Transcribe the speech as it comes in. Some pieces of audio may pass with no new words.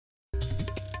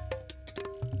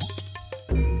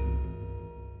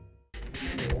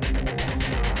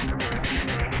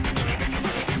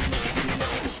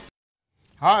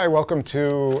Hi, welcome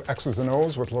to X's and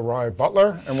O's with LeRoy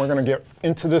Butler, and we're going to get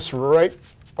into this right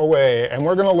away. And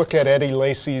we're going to look at an Eddie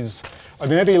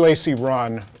Lacy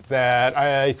run that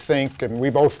I think, and we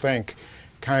both think,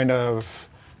 kind of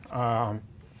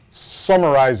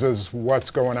summarizes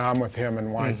what's going on with him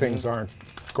and why things aren't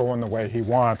going the way he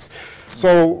wants.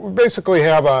 So we basically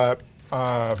have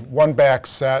a one-back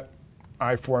set,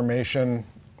 I formation.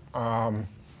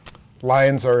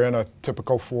 Lions are in a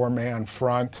typical four-man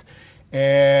front.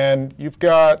 And you've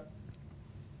got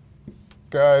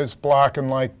guys blocking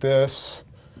like this.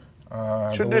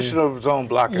 Traditional zone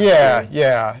blocking.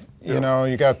 Yeah. You know,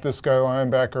 you got this guy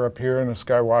linebacker up here and this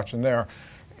guy watching there.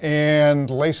 And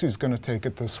Lacy's going to take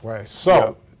it this way.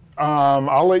 So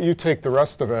I'll let you take the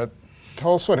rest of it.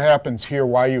 Tell us what happens here,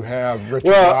 why you have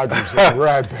Richard Rodgers in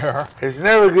red there. It's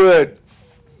never good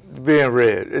being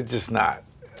red. It's just not.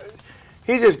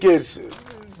 He just gets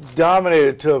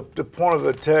dominated to the point of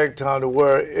attack time to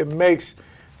where it makes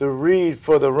the read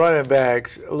for the running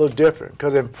backs a little different.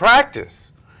 Because in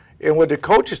practice, and what the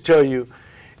coaches tell you,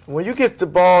 when you get the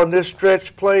ball in this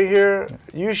stretch play here,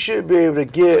 you should be able to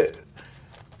get,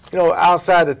 you know,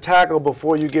 outside the tackle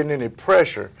before you get any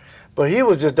pressure. But he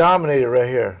was just dominated right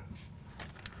here.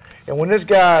 And when this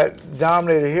guy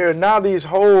dominated here, now these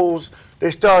holes,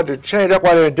 they started to change. That's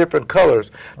why they're in different colors.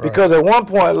 Because at one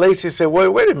point, Lacy said,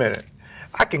 wait a minute.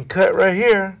 I can cut right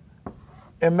here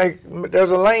and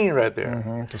there's a lane right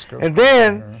there. And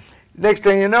then, next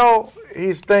thing you know,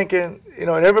 he's thinking, you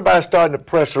know, and everybody's starting to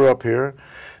pressure up here.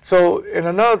 So, and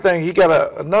another thing, he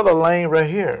got another lane right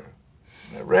here.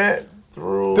 Right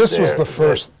through This was the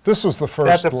first That's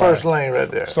the first lane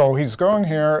right there. So he's going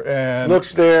here and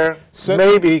looks there,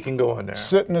 maybe he can go in there.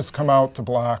 Sitting has come out to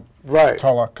block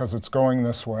Tulloch because it's going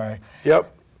this way.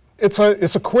 Yep. It's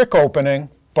a quick opening,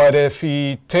 but if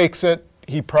he takes it,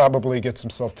 he probably gets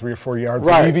himself 3 or 4 yards.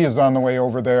 Levy is on the way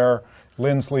over there.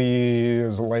 Lindsley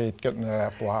is late getting to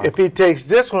that block. If he takes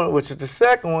this one, which is the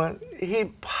second one, he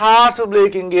possibly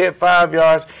can get 5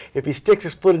 yards if he sticks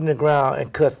his foot in the ground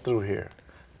and cuts through here.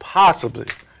 Possibly.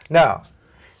 Now,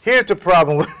 here's the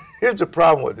problem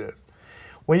with this.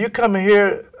 When you come in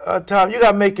here, Tom, you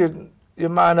got to make your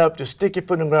mind up to stick your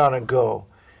foot in the ground and go.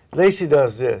 Lacy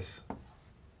does this.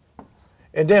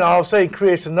 And then all of a sudden he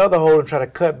creates another hole and try to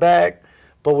cut back.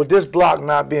 But with this block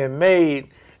not being made,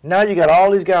 now you got all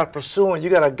these guys pursuing.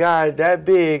 You got a guy that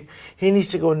big, he needs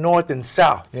to go north and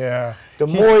south. Yeah. The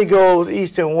more he goes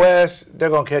east and west,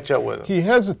 they're going to catch up with him. He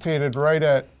hesitated right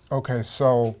at, okay,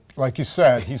 so like you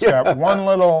said, he's got one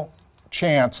little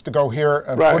chance to go here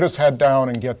and put his head down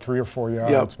and get 3 or 4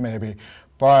 yards maybe.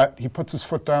 But he puts his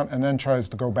foot down and then tries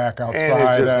to go back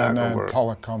outside, and then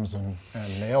Tulloch comes and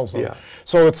nails him.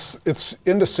 So it's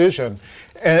indecision.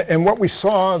 And what we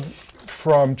saw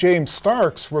from James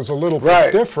Starks was a little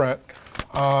bit different.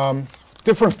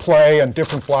 Different play and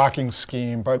different blocking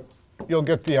scheme, but you'll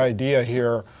get the idea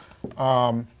here.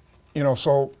 You know,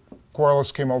 so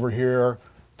Corliss came over here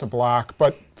to block,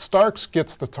 but Starks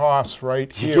gets the toss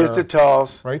right here. He gets the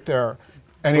toss. Right there.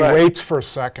 And he waits for a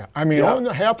second. I mean,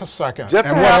 only half a second. Just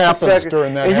and a what half happens a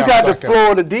during that and half you got second? the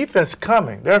flow of the defense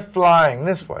coming. They're flying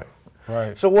this way.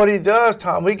 Right. So what he does,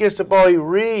 Tom, he gets the ball, he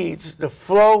reads the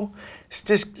flow,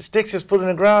 sticks his foot in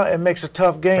the ground, and makes a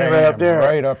tough game right up there.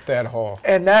 Right up that hole.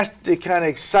 And that's the kind of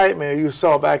excitement you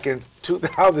saw back in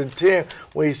 2010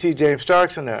 when you see James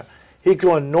Starks in there. He's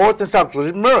going north and south.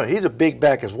 Remember, he's a big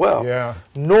back as well. Yeah.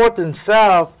 North and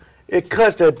south, it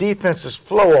cuts their defense's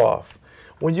flow off.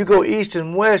 When you go east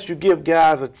and west, you give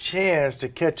guys a chance to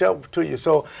catch up to you.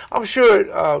 So I'm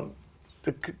sure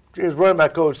his running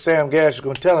back coach, Sam Gash, is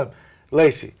going to tell him,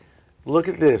 Lacy, look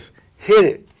at this. Hit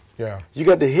it. Yeah. You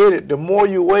got to hit it. The more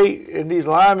you wait, and these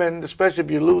linemen, especially if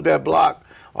you lose that block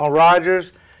on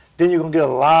Rodgers, then you're going to get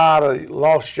a lot of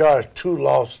lost yards, 2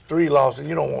 lost, 3 lost, and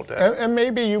you don't want that. And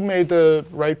maybe you made the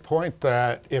right point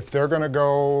that if they're going to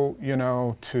go, you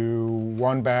know, to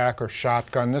one back or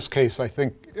shotgun, in this case, I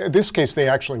think, in this case, they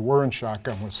actually were in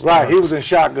shotgun with Starks. Right, he was in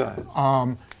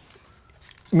shotgun.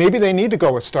 Maybe they need to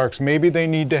go with Starks. Maybe they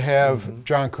need to have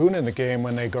John Kuhn in the game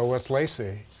when they go with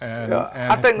Lacy and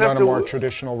I think run a more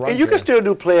traditional run. And you can still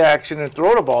do play action and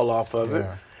throw the ball off of it.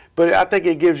 But I think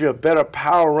it gives you a better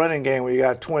power running game when you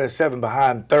got 27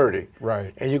 behind 30.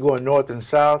 Right. And you're going north and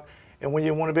south. And when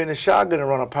you want to be in the shotgun and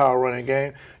run a power running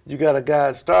game, you got a guy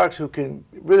at Starks who can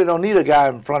really don't need a guy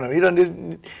in front of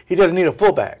him. He doesn't need a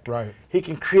fullback. Right. He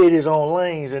can create his own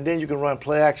lanes, and then you can run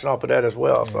play action off of that as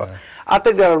well. Yeah. So I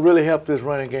think that'll really help this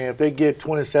running game if they get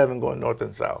 27 going north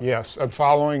and south. Yes, and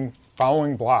following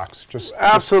blocks.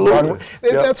 Absolutely.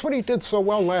 That's what he did so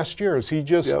well last year. Is he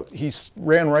just he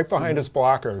ran right behind his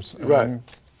blockers and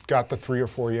got the 3 or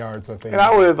 4 yards that they need. And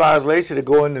I would advise Lacy to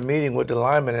go in the meeting with the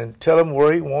lineman and tell him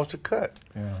where he wants to cut.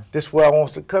 Yeah. This is where I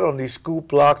wants to cut on these scoop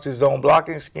blocks, his zone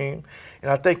blocking scheme.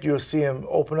 And I think you'll see him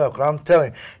open up. Because I'm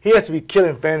telling you, he has to be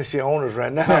killing fantasy owners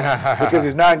right now because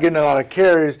he's not getting a lot of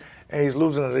carries and he's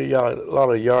losing a lot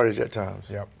of yardage at times.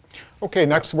 Yep. Okay,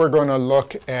 next we're going to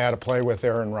look at a play with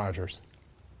Aaron Rodgers.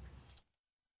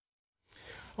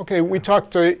 Okay, we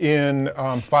talked in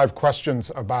 5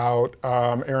 questions about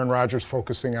Aaron Rodgers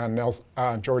focusing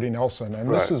on Jordy Nelson,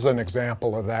 and this is an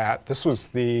example of that. This was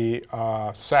the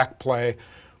sack play,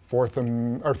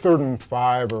 3rd and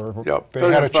 5, or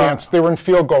they had a chance. They were in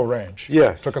field goal range.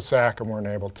 Yes. Took a sack and weren't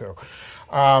able to.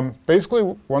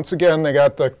 Basically, once again, they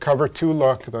got the cover 2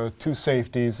 look, the 2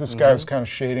 safeties. This guy was kind of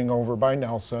shading over by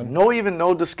Nelson.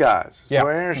 No disguise. Yeah, so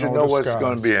Aaron should know what's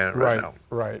going to be in right now.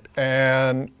 Right.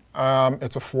 And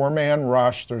it's a 4-man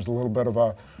rush. There's a little bit of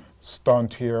a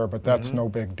stunt here, but that's no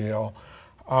big deal.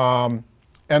 And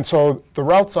so the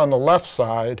routes on the left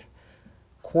side,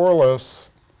 Corliss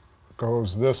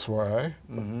goes this way.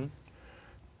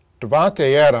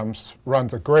 Davante Adams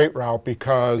runs a great route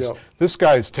because this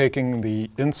guy's taking the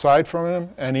inside from him,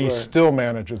 and he still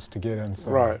manages to get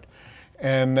inside. Right.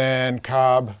 And then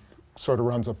Cobb sort of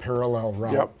runs a parallel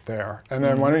route there. And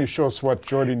then why don't you show us what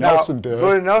Jordy Nelson did?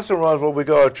 Jordy Nelson runs what we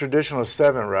call a traditional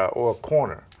 7 route, or a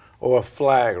corner, or a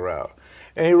flag route.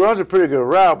 And he runs a pretty good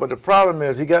route, but the problem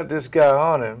is he got this guy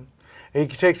on him. He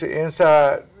takes the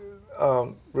inside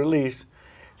release,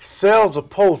 sells the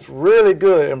post really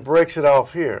good, and breaks it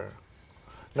off here.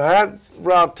 Now that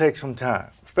route takes some time,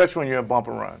 especially when you're in bump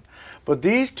and run. But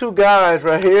these 2 guys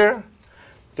right here,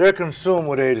 they're consumed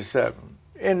with 87.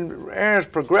 In Aaron's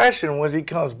progression, when he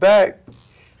comes back,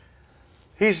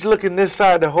 he's looking this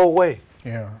side the whole way.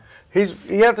 Yeah. He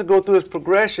has to go through his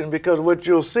progression because what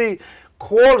you'll see,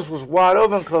 Corliss was wide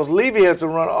open because Levy has to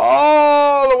run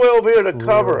all the way over here to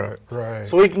cover him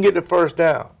so he can get the first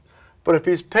down. But if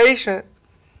he's patient,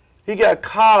 he got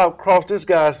caught up across this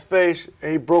guy's face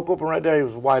and he broke open right there. He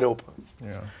was wide open.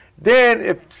 Yeah. Then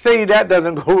if, say that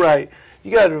doesn't go right,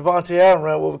 you got Davante Adams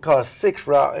run what we call a 6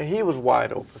 route, and he was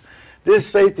wide open. This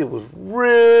safety was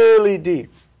really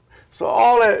deep. So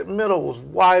all that middle was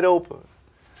wide open.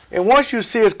 And once you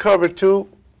see his cover 2,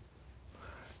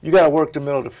 you got to work the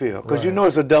middle of the field because you know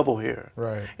it's a double here.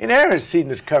 Right. And Aaron's seen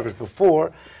his covers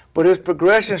before, but his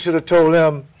progression should have told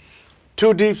him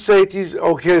 2 deep safeties.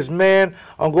 Okay, his man,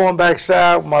 I'm going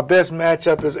backside. My best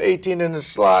matchup is 18 in the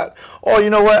slot. Or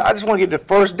you know what? I just want to get the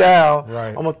first down. Right.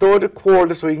 I'm going to throw it to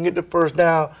Corliss so he can get the first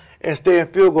down and stay in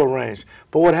field goal range.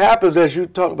 But what happens, as you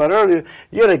talked about earlier,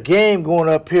 you had a game going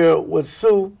up here with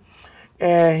Sue,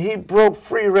 and he broke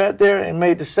free right there and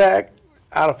made the sack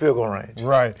out of field goal range.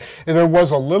 Right. And there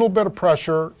was a little bit of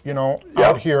pressure,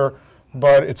 out here,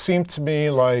 but it seemed to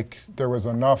me like there was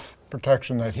enough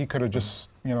protection that he could have just,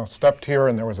 stepped here,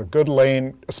 and there was a good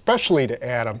lane, especially to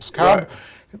Adams. Cobb,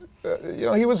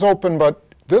 he was open, but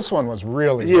this one was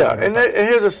really good. And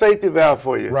here's a safety valve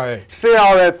for you. Right. See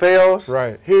all that fails?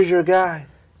 Right. Here's your guy.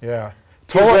 Yeah.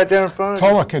 Right there in front of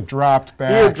Tulloch had dropped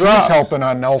back. He's helping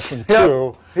on Nelson,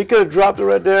 too. He could have dropped it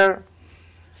right there.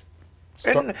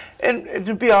 And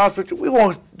to be honest with you, we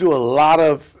won't do a lot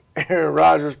of Aaron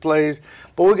Rodgers plays,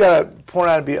 but we got to point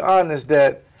out and be honest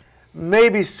that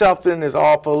maybe something is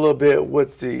off a little bit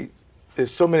with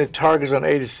there's so many targets on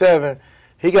 87.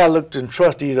 He got to look and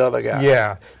trust these other guys.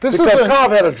 Yeah. Because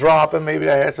Cobb had a drop, and maybe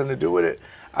that had something to do with it.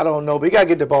 I don't know, but he got to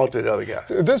get the ball to the other guy.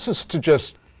 This is to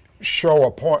just show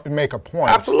a point, make a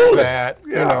point. Absolutely. That,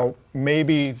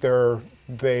 maybe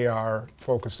they are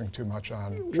focusing too much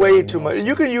on way too much.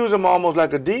 You can use him almost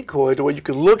like a decoy to where you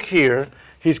can look here,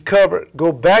 he's covered,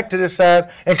 go back to this side,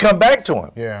 and come back to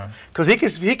him. Yeah. Because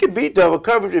he can beat double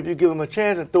coverage if you give him a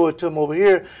chance and throw it to him over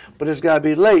here, but it's got to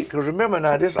be late. Because remember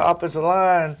now, this offensive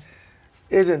line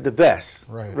isn't the best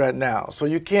right now. So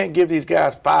you can't give these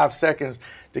guys 5 seconds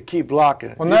to keep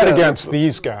blocking. Well, not against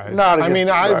these guys.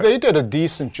 They did a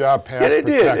decent job pass protecting.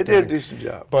 They did a decent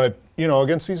job. But,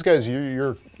 against these guys,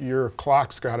 your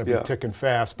clock's got to be ticking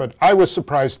fast. But I was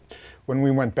surprised when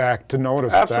we went back to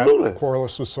notice that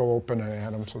Corliss was so open and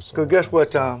Adams was so open. Because guess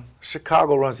what, Tom?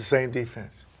 Chicago runs the same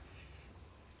defense.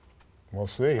 We'll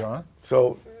see, huh?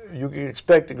 So you can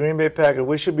expect the Green Bay Packers,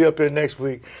 we should be up here next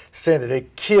week saying that they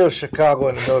killed Chicago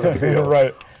in the middle of the field.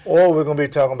 Right. Or we're going to be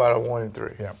talking about a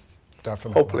 1-3. Yeah,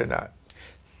 definitely. Hopefully not.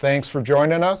 Thanks for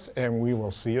joining us, and we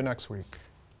will see you next week.